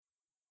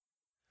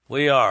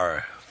We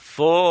are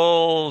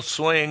full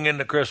swing in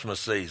the Christmas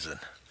season.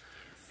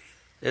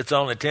 It's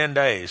only 10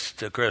 days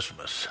to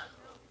Christmas.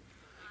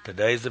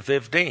 Today's the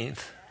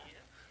 15th.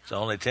 It's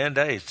only 10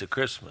 days to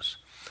Christmas.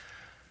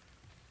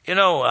 You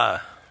know,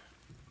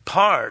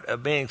 part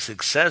of being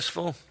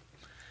successful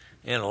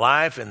in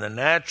life, in the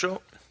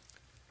natural,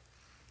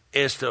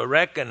 is to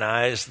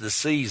recognize the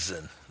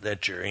season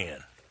that you're in.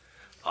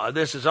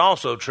 This is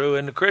also true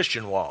in the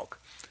Christian walk.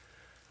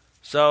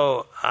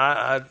 So,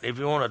 if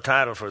you want a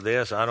title for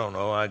this, I don't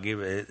know. I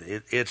give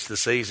it's the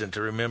season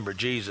to remember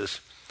Jesus.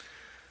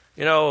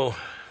 You know,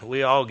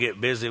 we all get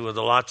busy with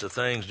lots of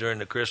things during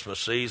the Christmas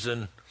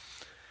season.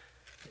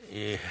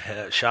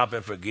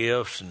 Shopping for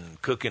gifts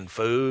and cooking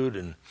food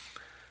and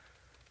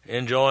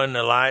enjoying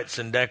the lights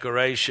and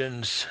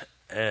decorations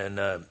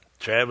and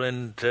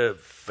traveling to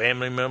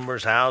family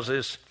members'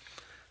 houses.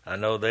 I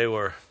know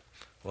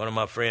one of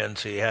my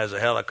friends, he has a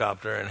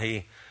helicopter, and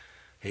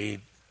he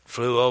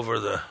flew over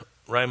the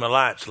Rama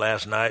Lights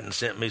last night and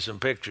sent me some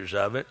pictures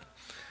of it.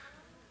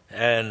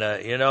 And,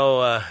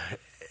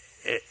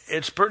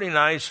 it's pretty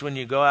nice when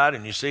you go out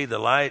and you see the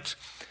lights.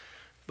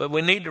 But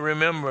we need to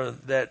remember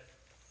that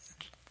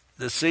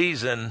this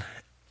season,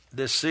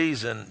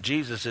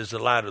 Jesus is the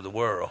light of the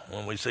world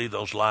when we see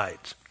those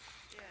lights.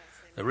 Yes,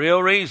 the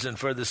real reason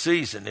for the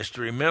season is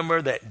to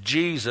remember that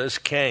Jesus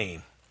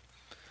came.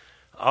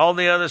 All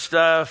the other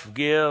stuff,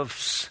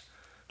 gifts,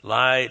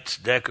 lights,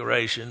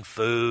 decoration,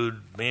 food,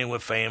 being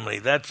with family,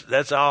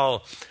 that's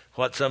all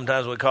what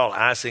sometimes we call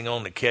icing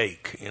on the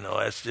cake. You know,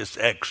 that's just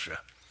extra.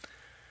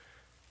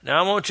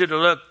 Now I want you to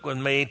look with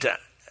me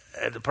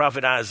at the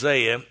prophet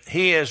Isaiah.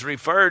 He is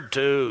referred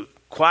to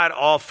quite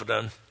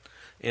often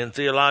in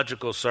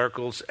theological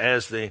circles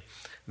as the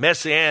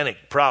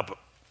messianic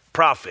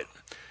prophet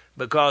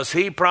because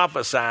he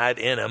prophesied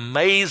in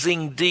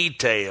amazing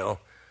detail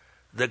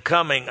the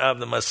coming of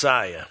the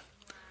Messiah.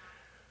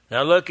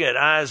 Now look at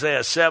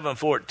Isaiah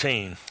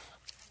 7:14.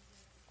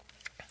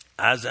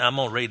 I'm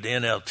going to read the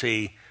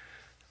NLT.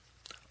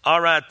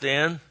 All right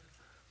then,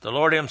 the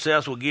Lord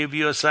himself will give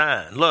you a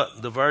sign. Look,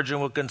 the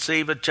virgin will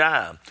conceive a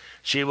child.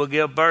 She will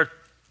give birth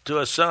to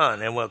a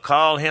son and will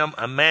call him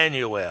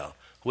Emmanuel,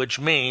 which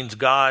means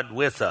God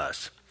with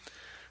us.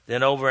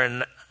 Then over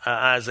in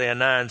Isaiah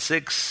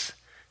 9:6,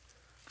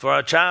 for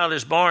a child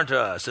is born to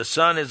us, a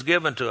son is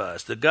given to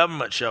us. The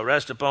government shall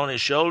rest upon his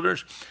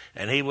shoulders,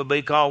 and he will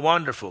be called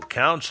Wonderful,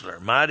 Counselor,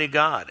 Mighty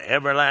God,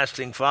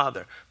 Everlasting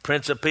Father,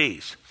 Prince of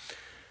Peace.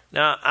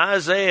 Now,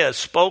 Isaiah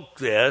spoke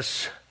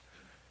this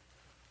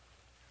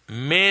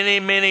many,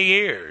 many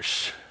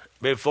years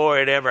before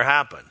it ever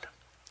happened.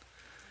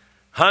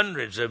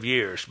 Hundreds of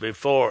years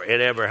before it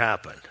ever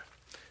happened.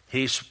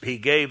 He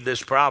gave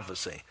this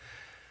prophecy.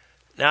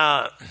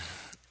 Now,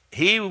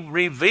 he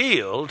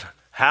revealed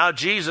how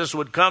Jesus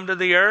would come to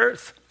the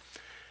earth,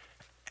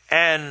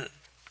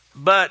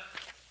 but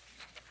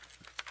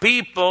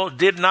people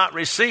did not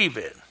receive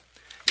it.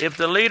 If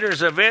the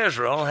leaders of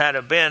Israel had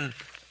been,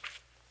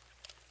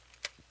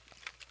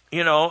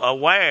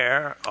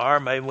 aware, or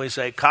maybe we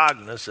say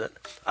cognizant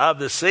of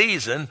the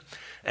season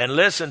and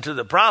listened to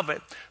the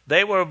prophet,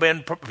 they would have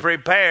been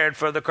prepared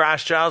for the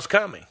Christ child's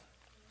coming.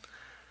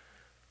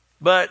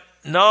 But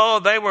no,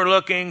 they were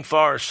looking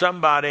for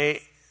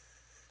somebody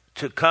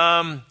to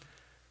come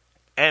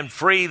and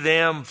free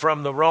them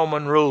from the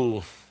Roman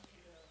rule,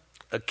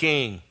 a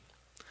king.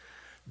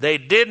 They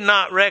did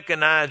not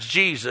recognize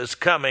Jesus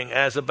coming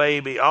as a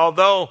baby,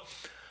 although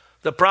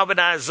the prophet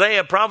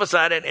Isaiah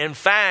prophesied it. In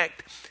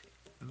fact,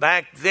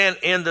 back then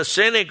in the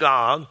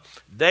synagogue,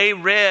 they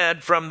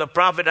read from the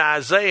prophet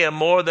Isaiah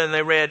more than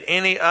they read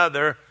any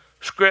other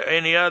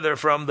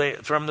from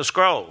the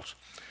scrolls.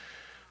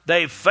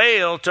 They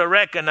failed to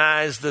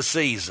recognize the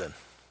season.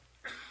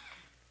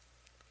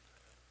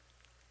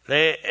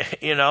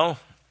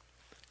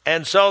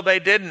 And so they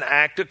didn't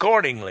act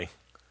accordingly.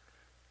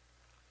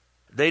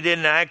 They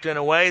didn't act in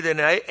a way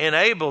that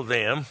enabled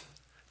them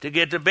to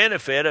get the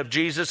benefit of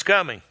Jesus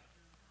coming.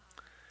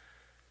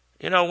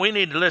 We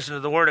need to listen to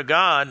the Word of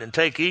God and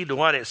take heed to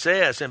what it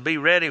says and be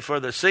ready for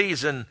the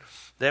season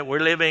that we're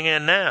living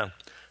in now.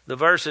 The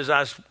verses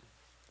I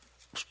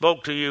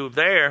spoke to you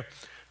there,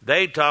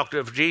 they talked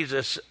of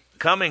Jesus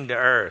coming to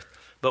earth.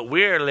 But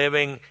we're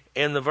living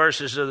in the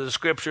verses of the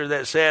Scripture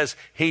that says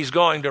he's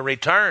going to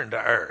return to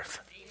earth.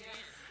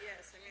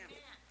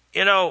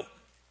 Yes.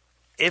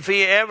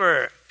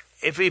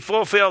 If he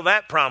fulfilled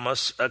that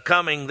promise of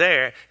coming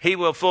there, he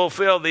will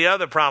fulfill the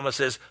other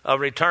promises of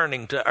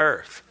returning to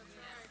earth.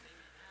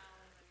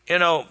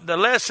 The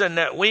lesson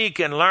that we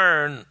can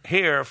learn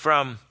here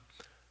from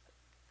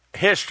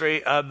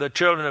history of the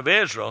children of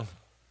Israel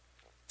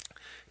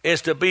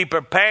is to be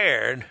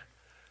prepared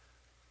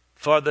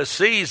for the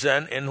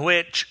season in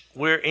which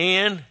we're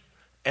in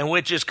and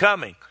which is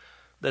coming.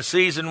 The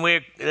season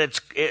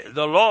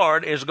the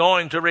Lord is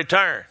going to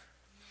return.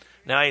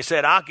 Now, he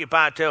said,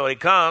 occupy till he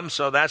comes,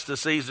 so that's the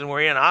season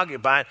we're in,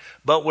 occupying.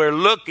 But we're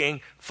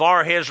looking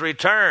for his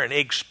return,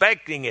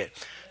 expecting it.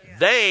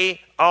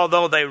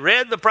 Although they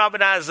read the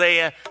prophet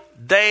Isaiah,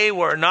 they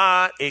were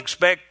not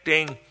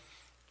expecting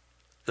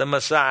the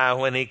Messiah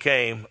when he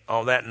came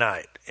on that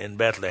night in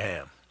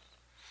Bethlehem.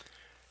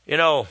 You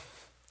know,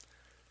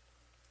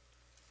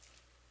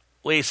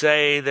 we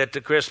say that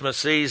the Christmas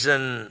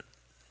season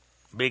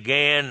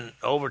began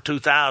over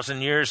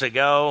 2,000 years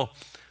ago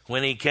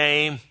when he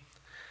came.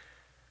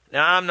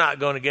 Now, I'm not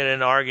going to get in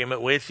an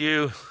argument with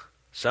you.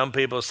 Some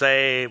people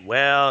say,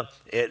 well,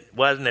 it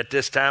wasn't at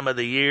this time of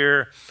the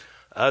year.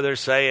 Others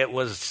say it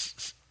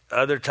was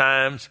other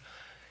times.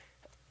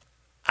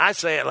 I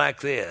say it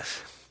like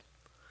this.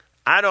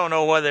 I don't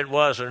know whether it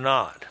was or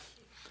not,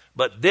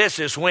 but this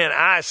is when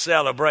I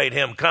celebrate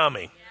him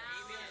coming.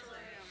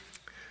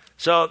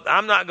 So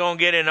I'm not going to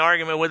get in an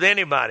argument with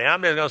anybody.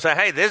 I'm just going to say,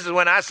 hey, this is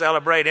when I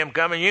celebrate him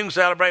coming. You can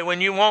celebrate when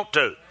you want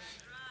to.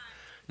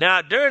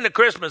 Now, during the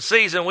Christmas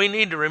season, we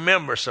need to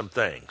remember some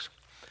things.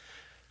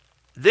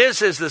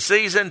 This is the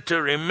season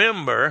to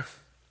remember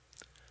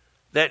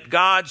that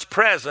God's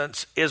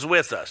presence is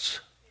with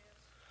us.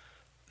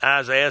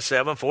 Isaiah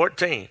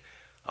 7:14.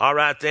 All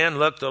right then,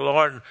 look, the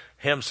Lord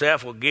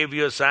himself will give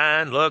you a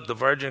sign. Look, the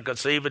virgin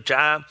conceive a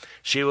child.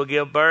 She will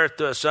give birth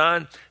to a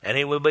son, and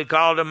he will be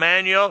called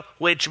Emmanuel,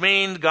 which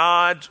means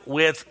God's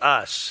with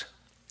us.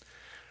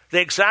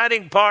 The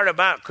exciting part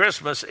about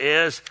Christmas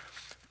is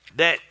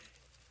that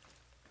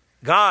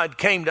God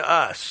came to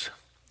us.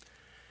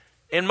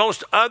 In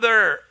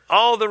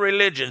all the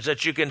religions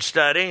that you can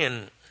study,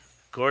 and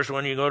of course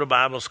when you go to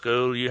Bible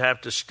school, you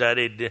have to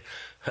study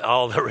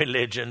all the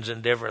religions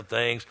and different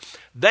things.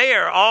 They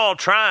are all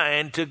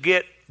trying to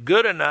get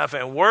good enough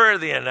and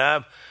worthy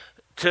enough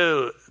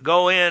to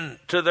go in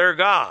to their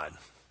God.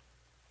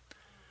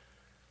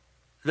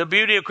 The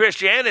beauty of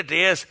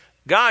Christianity is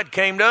God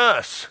came to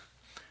us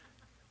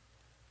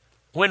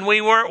when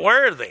we weren't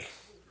worthy.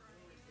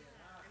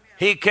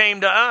 He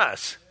came to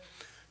us.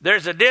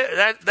 That's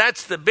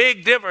the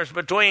big difference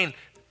between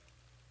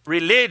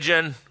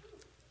religion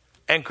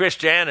and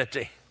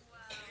Christianity.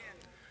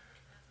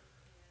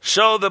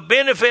 So the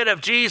benefit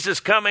of Jesus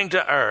coming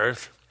to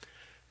earth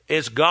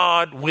is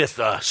God with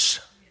us.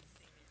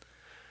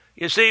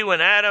 You see,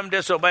 when Adam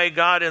disobeyed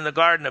God in the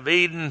Garden of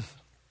Eden,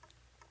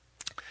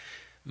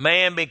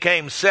 man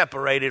became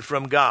separated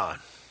from God.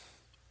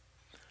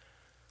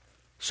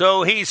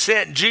 So he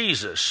sent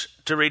Jesus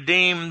to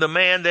redeem the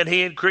man that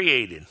he had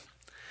created.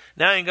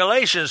 Now in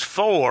Galatians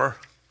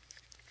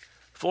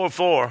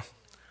 4:4,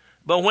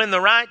 but when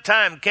the right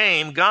time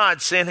came,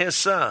 God sent his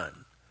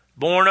son,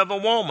 born of a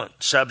woman,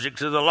 subject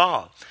to the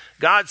law.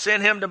 God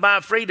sent him to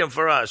buy freedom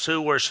for us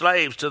who were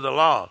slaves to the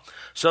law,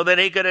 so that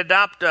he could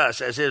adopt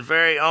us as his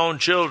very own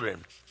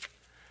children.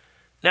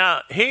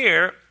 Now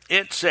here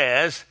it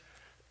says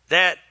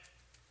that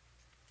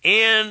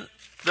in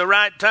the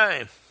right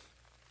time,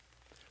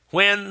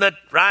 when the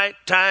right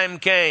time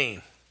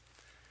came,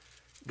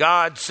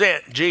 God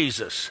sent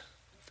Jesus.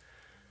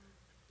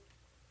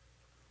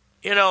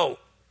 You know,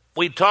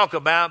 we talk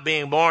about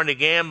being born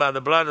again by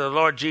the blood of the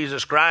Lord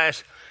Jesus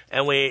Christ,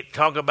 and we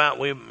talk about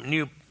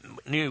new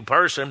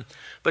person.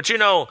 But you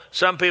know,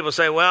 some people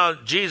say, well,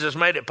 Jesus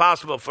made it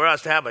possible for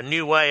us to have a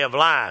new way of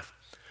life.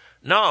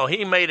 No,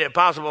 he made it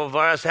possible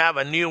for us to have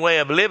a new way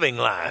of living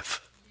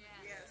life.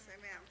 Yes,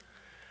 amen.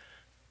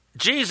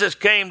 Jesus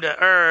came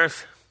to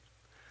earth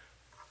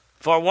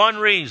for one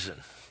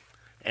reason,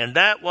 and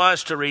that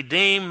was to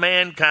redeem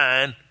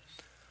mankind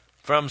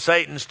from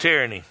Satan's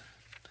tyranny.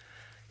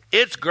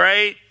 It's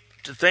great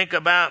to think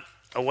about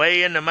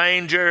Away in the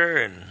Manger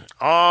and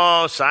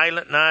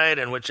Silent Night,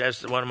 and which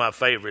that's one of my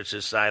favorites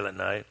is Silent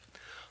Night.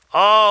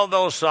 All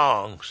those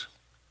songs.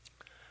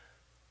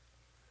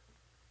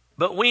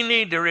 But we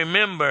need to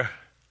remember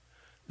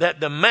that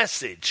the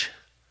message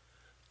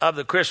of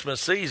the Christmas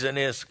season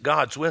is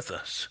God's with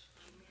us.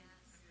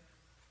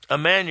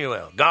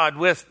 Emmanuel, God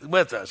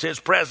with us. His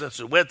presence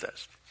is with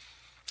us.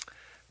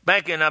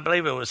 Back in, I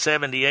believe it was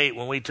 78,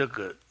 when we took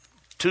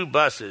 2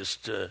 buses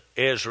to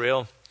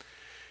Israel,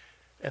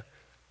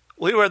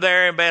 we were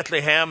there in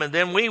Bethlehem, and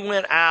then we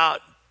went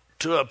out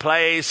to a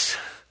place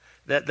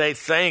that they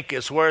think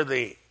is where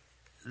they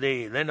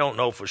don't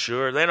know for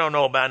sure. They don't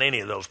know about any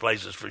of those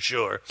places for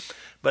sure.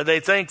 But they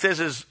think this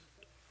is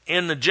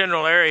in the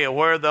general area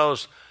where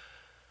those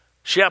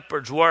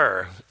shepherds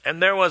were.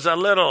 And there was a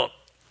little,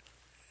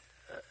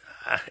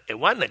 it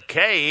wasn't a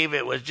cave,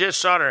 it was just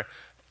sort of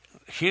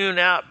hewn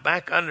out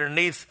back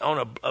underneath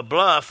on a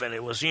bluff, and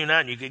it was hewn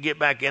out, and you could get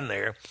back in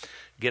there,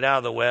 get out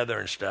of the weather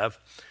and stuff.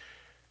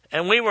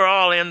 And we were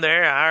all in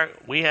there.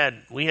 We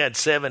had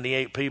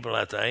 78 people,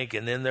 I think,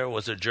 and then there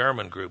was a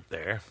German group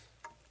there.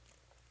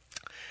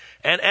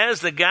 And as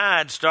the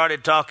guide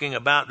started talking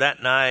about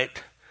that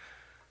night,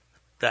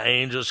 the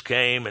angels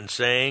came and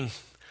sang.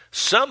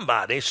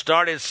 Somebody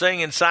started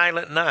singing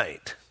Silent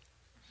Night,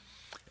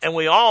 and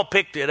we all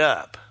picked it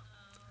up.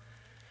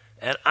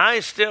 And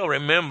I still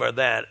remember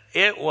that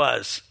it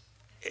was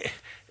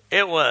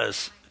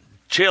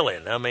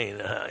chilling. I mean,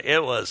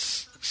 it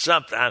was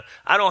something.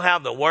 I don't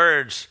have the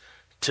words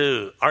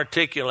to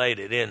articulate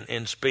it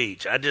in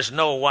speech. I just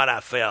know what I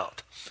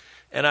felt.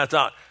 And I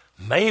thought,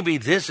 maybe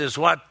this is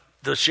what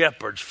the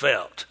shepherds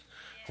felt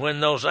when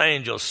those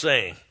angels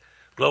sing.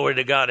 Glory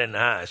to God in the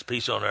highest,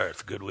 peace on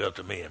earth, goodwill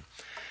to men.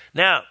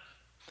 Now,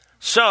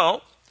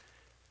 so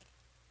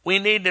we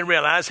need to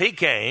realize he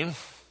came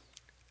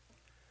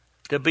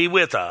to be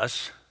with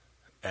us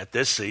at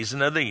this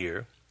season of the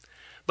year,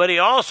 but he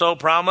also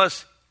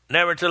promised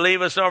never to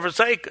leave us nor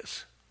forsake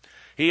us.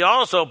 He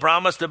also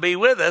promised to be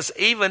with us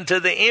even to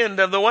the end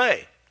of the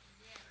way,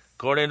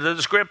 according to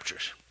the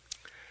scriptures.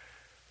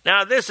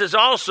 Now, this is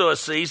also a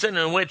season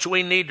in which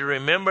we need to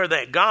remember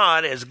that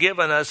God has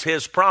given us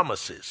his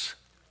promises.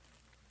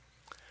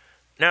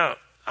 Now,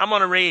 I'm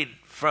going to read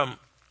from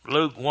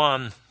Luke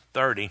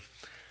 1:30.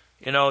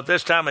 You know, at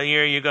this time of the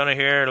year, you're going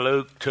to hear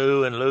Luke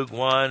 2 and Luke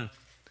 1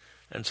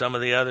 and some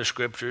of the other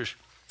scriptures.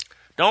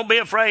 Don't be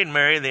afraid,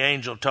 Mary, the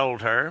angel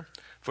told her,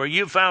 for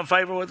you found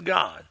favor with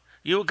God.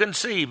 You will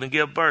conceive and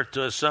give birth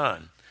to a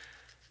son.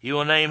 You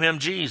will name him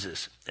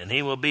Jesus, and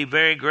he will be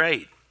very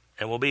great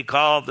and will be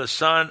called the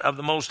Son of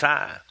the Most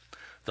High.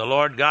 The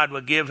Lord God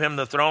will give him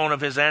the throne of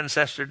his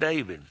ancestor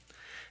David,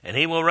 and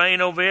he will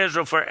reign over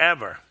Israel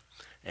forever,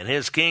 and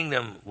his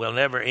kingdom will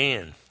never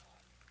end.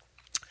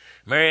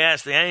 Mary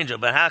asked the angel,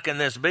 but how can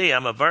this be?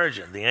 I'm a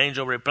virgin. The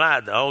angel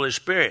replied, the Holy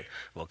Spirit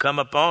will come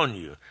upon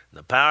you.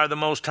 The power of the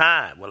Most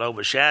High will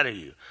overshadow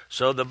you.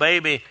 So the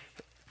baby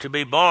to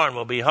be born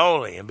will be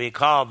holy and be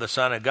called the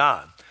Son of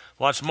God.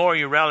 What's more,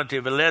 your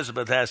relative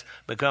Elizabeth has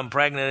become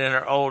pregnant in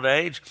her old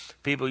age.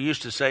 People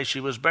used to say she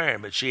was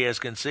barren, but she has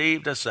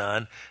conceived a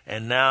son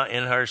and now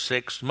in her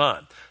 6th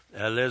month.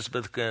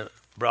 Elizabeth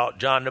brought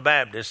John the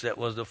Baptist that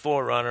was the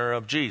forerunner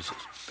of Jesus.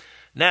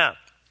 Now,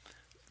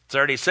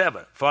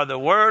 37, for the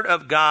word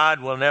of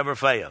God will never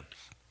fail.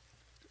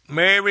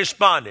 Mary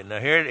responded. Now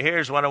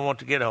here's what I want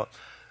to get on.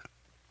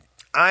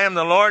 I am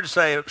the Lord's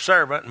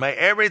servant. May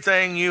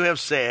everything you have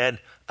said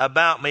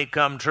about me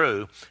come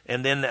true.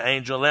 And then the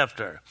angel left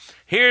her.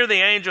 Here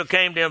the angel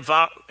came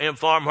to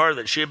inform her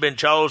that she had been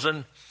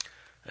chosen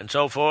and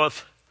so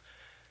forth.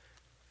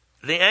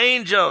 The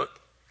angel,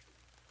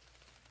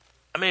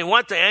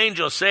 what the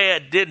angel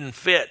said didn't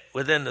fit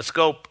within the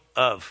scope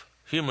of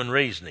human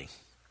reasoning.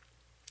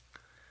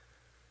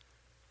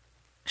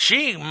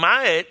 She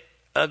might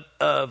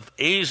have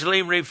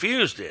easily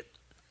refused it,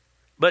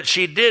 but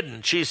she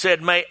didn't. She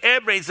said, may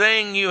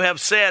everything you have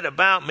said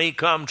about me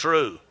come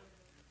true.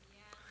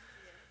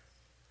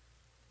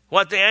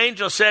 What the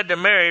angel said to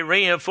Mary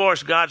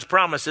reinforced God's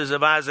promises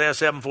of Isaiah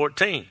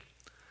 7:14,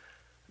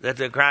 that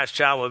the Christ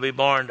child will be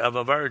born of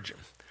a virgin.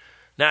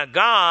 Now,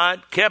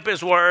 God kept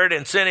his word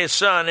and sent his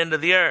son into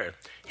the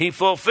earth. He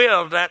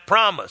fulfilled that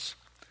promise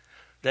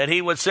that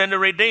he would send a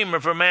redeemer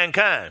for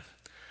mankind.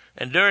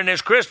 And during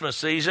this Christmas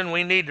season,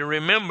 we need to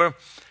remember,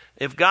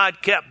 if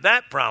God kept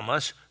that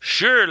promise,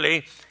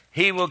 surely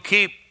he will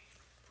keep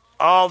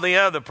all the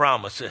other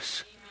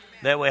promises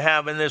that we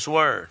have in this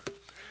word.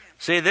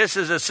 See, this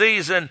is a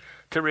season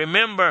to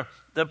remember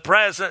the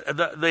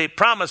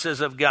promises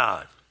of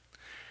God.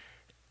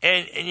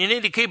 And you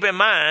need to keep in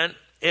mind,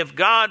 if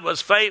God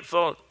was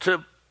faithful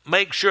to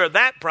make sure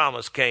that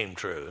promise came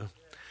true,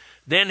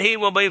 then he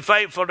will be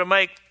faithful to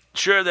make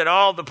sure that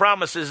all the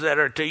promises that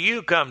are to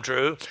you come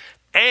true,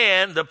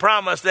 and the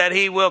promise that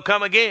he will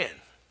come again.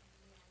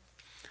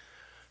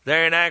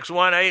 There in Acts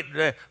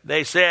 1:8,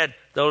 they said,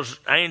 those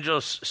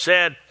angels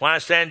said, why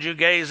stand you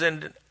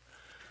gazing?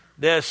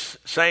 This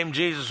same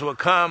Jesus will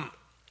come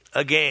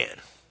again.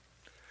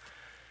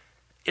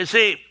 You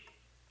see,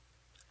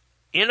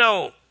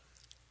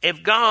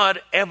 if God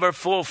ever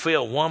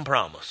fulfilled one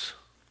promise,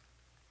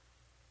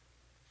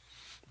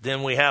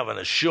 then we have an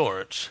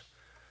assurance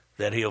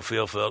that he'll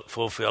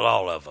fulfill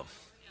all of them.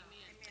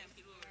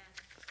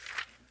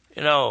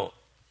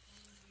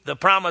 The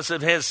promise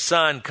of his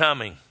son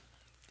coming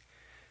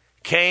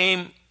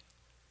came,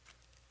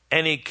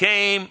 and he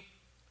came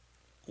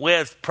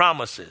with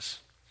promises.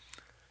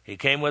 He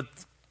came with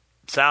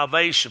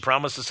salvation,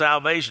 promise of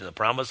salvation, the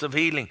promise of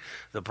healing,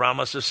 the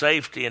promise of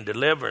safety and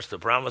deliverance, the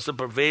promise of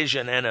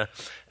provision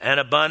and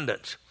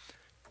abundance.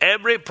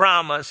 Every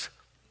promise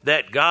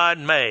that God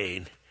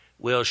made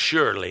will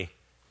surely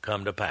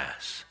come to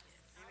pass.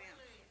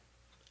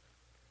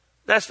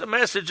 That's the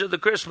message of the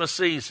Christmas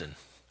season.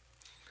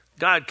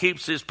 God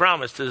keeps his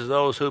promise to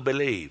those who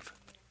believe.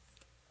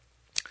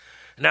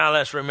 Now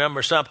let's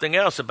remember something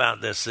else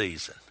about this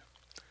season.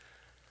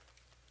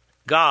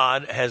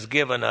 God has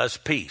given us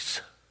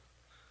peace.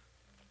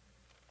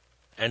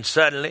 And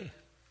suddenly,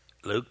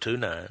 Luke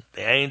 2:9,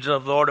 the angel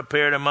of the Lord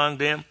appeared among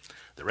them.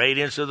 The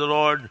radiance of the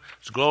Lord's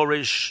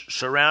glory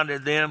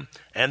surrounded them,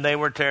 and they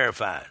were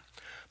terrified.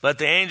 But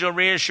the angel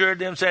reassured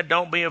them, said,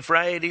 don't be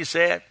afraid, he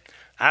said.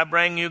 I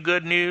bring you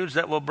good news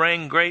that will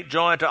bring great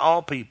joy to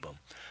all people.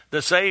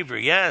 The Savior,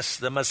 yes,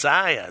 the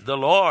Messiah, the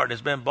Lord,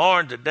 has been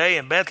born today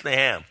in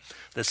Bethlehem,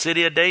 the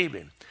city of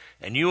David.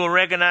 And you will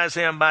recognize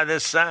him by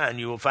this sign.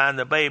 You will find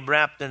the babe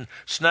wrapped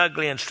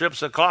snugly in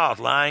strips of cloth,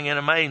 lying in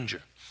a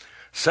manger.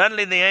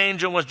 Suddenly the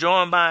angel was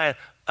joined by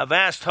a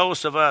vast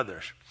host of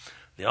others,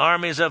 the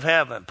armies of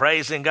heaven,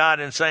 praising God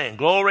and saying,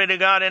 glory to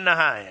God in the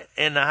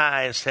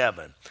highest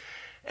heaven,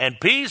 and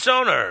peace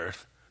on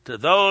earth to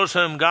those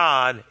whom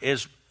God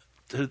is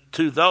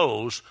to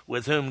those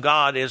with whom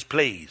God is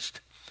pleased.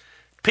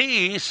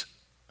 Peace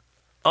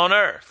on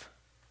earth.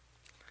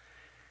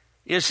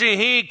 You see,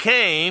 he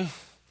came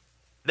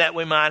that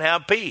we might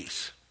have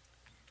peace.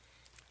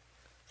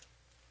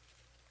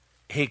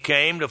 He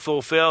came to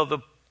fulfill the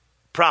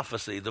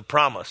prophecy, the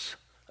promise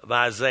of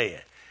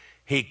Isaiah.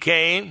 He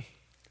came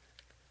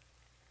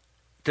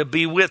to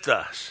be with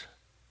us.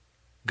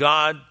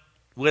 God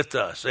with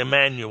us,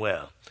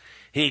 Emmanuel.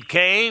 He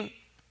came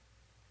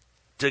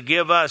to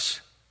give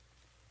us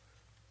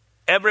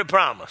every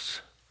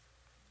promise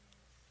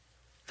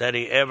that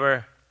he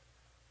ever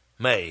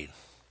made.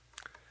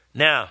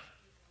 Now,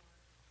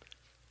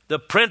 the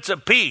Prince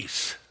of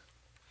Peace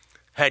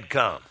had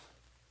come.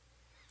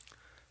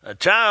 A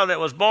child that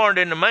was born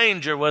in the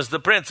manger was the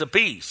Prince of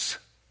Peace.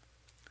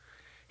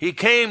 He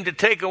came to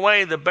take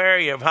away the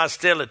barrier of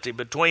hostility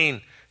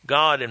between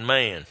God and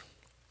man.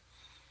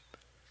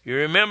 You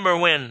remember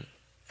when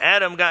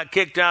Adam got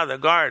kicked out of the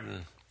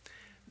garden,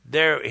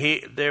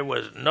 there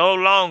was no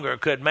longer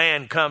could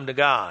man come to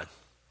God.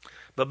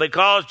 But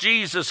because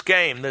Jesus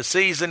came, the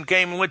season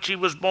came in which he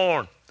was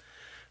born,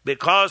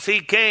 because he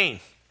came,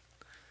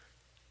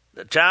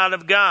 the child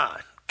of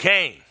God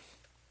came.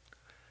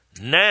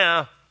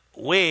 Now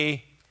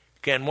we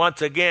can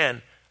once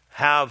again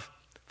have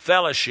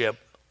fellowship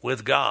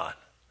with God.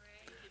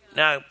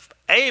 Now,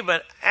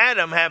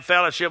 Adam had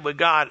fellowship with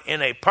God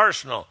in a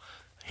personal,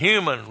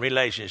 human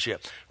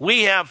relationship.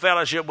 We have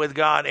fellowship with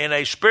God in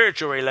a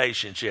spiritual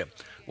relationship.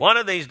 One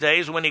of these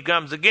days, when he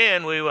comes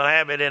again, we will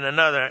have it in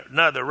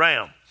another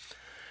realm.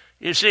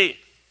 You see,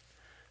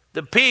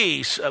 the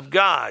peace of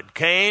God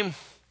came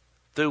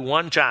through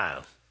one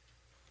child.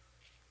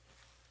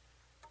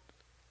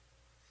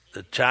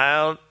 The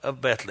child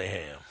of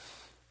Bethlehem.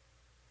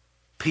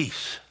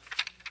 Peace.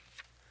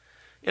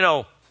 You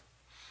know,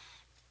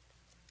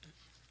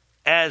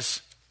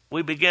 as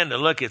we begin to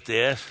look at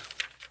this,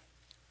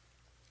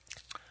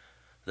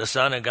 the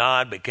Son of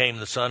God became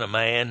the Son of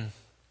Man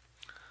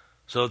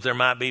so that there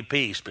might be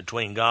peace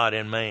between God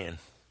and man.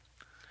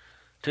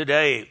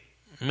 Today,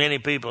 many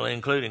people,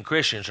 including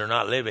Christians, are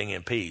not living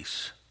in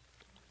peace.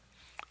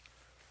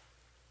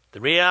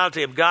 The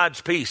reality of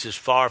God's peace is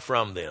far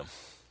from them.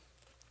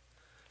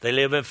 They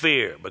live in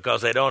fear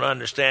because they don't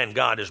understand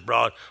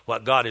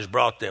what God has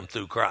brought them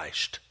through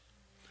Christ.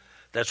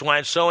 That's why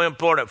it's so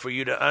important for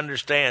you to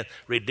understand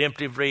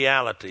redemptive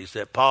realities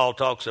that Paul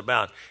talks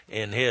about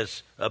in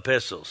his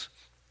epistles.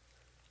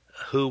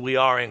 Who we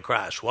are in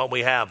Christ, what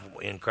we have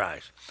in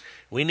Christ.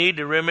 We need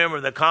to remember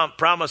the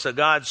promise of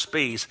God's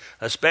peace,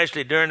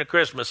 especially during the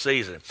Christmas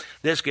season.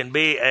 This can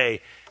be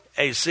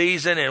a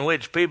season in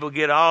which people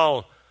get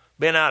all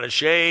bent out of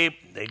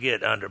shape. They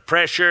get under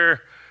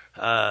pressure,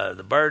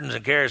 the burdens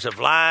and cares of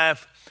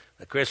life.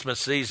 The Christmas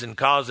season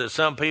causes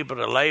some people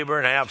to labor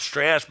and have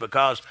stress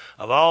because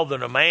of all the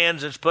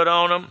demands that's put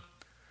on them.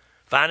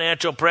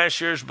 Financial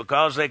pressures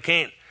because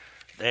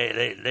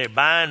they're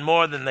buying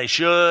more than they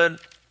should,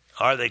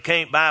 or they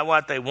can't buy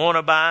what they want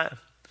to buy.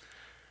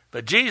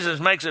 But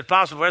Jesus makes it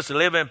possible for us to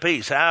live in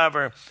peace.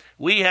 However,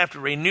 we have to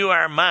renew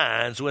our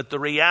minds with the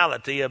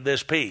reality of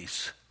this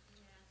peace.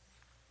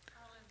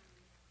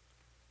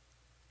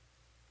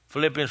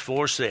 Philippians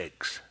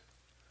 4:6.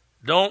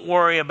 Don't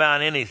worry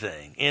about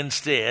anything.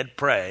 Instead,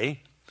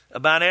 pray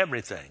about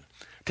everything.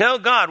 Tell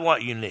God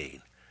what you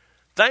need.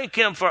 Thank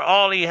him for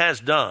all he has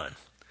done.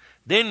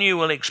 Then you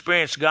will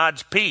experience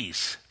God's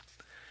peace,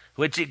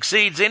 which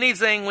exceeds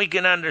anything we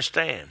can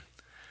understand.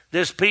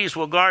 This peace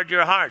will guard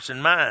your hearts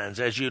and minds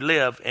as you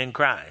live in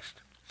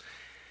Christ.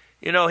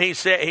 You know, he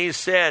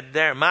said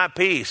there, my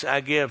peace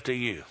I give to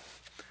you,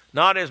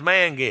 not as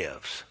man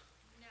gives.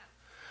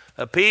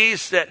 No. A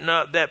peace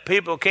that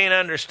people can't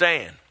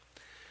understand.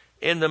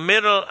 In the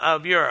middle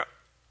of your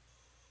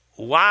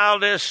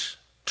wildest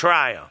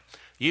trial,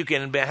 you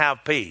can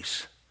have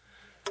peace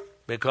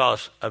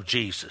because of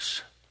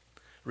Jesus.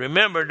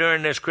 Remember,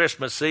 during this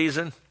Christmas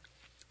season,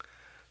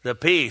 the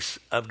peace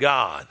of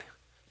God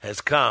has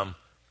come,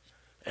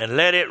 and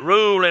let it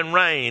rule and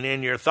reign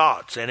in your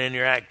thoughts and in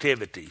your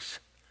activities.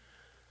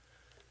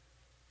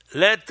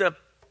 Let the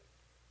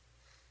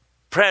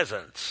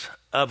presence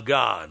of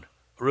God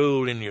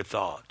rule in your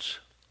thoughts.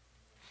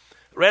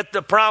 Let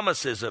the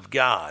promises of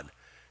God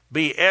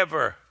be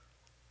ever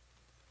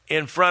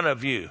in front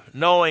of you,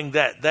 knowing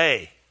that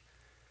they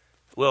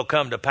will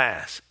come to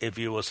pass if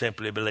you will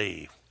simply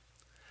believe.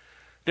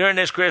 During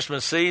this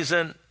Christmas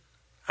season,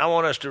 I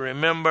want us to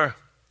remember,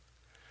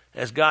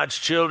 as God's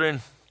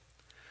children,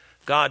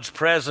 God's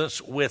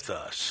presence with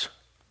us.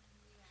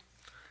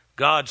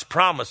 God's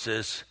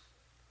promises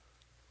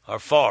are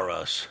for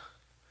us,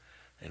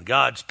 and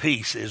God's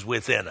peace is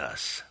within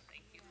us.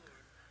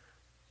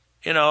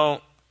 You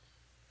know,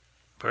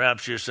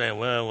 perhaps you're saying,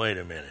 well, wait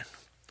a minute.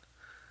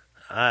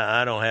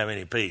 I don't have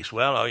any peace.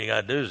 Well, all you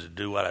got to do is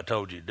do what I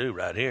told you to do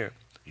right here.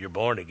 You're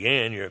born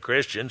again. You're a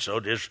Christian, so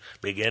just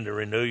begin to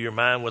renew your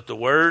mind with the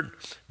Word.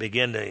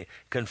 Begin to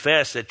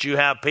confess that you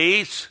have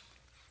peace,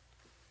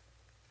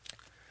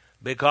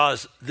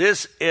 because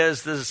this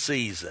is the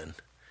season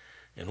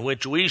in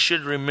which we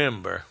should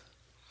remember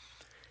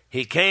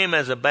He came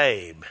as a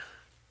babe.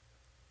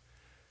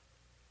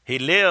 He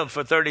lived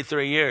for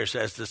 33 years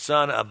as the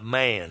Son of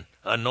Man,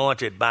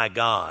 anointed by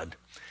God.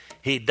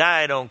 He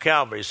died on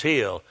Calvary's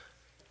hill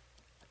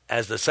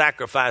as the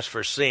sacrifice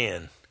for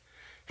sin.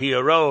 He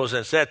arose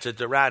and sits at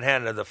the right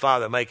hand of the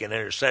Father, making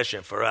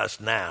intercession for us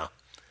now.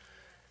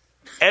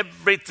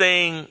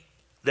 Everything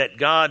that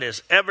God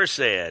has ever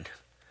said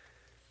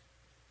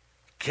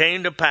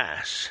came to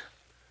pass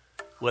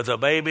with a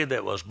baby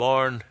that was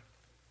born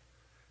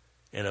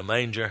in a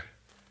manger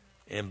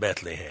in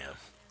Bethlehem.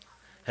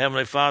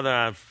 Heavenly Father,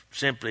 I've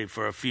simply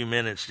for a few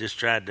minutes just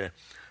tried to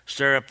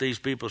stir up these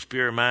people's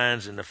pure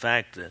minds and the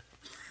fact that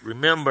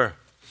remember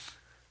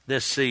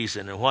this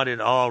season and what it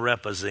all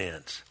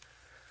represents.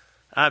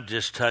 I've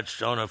just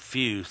touched on a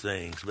few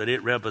things, but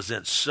it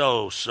represents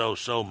so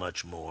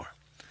much more.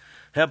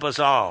 Help us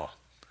all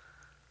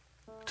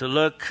to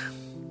look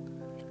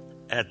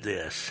at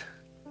this,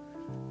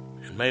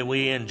 and may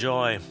we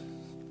enjoy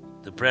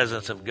the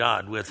presence of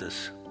God with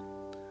us.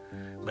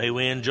 May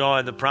we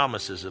enjoy the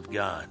promises of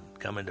God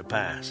coming to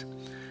pass,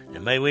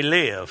 and may we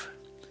live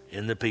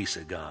in the peace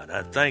of God.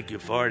 I thank you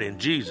for it in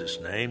Jesus'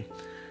 name.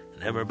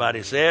 And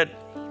everybody said,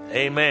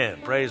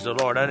 amen. Praise the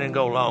Lord. I didn't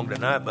go long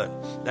tonight,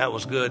 but that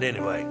was good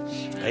anyway.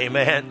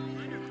 Amen.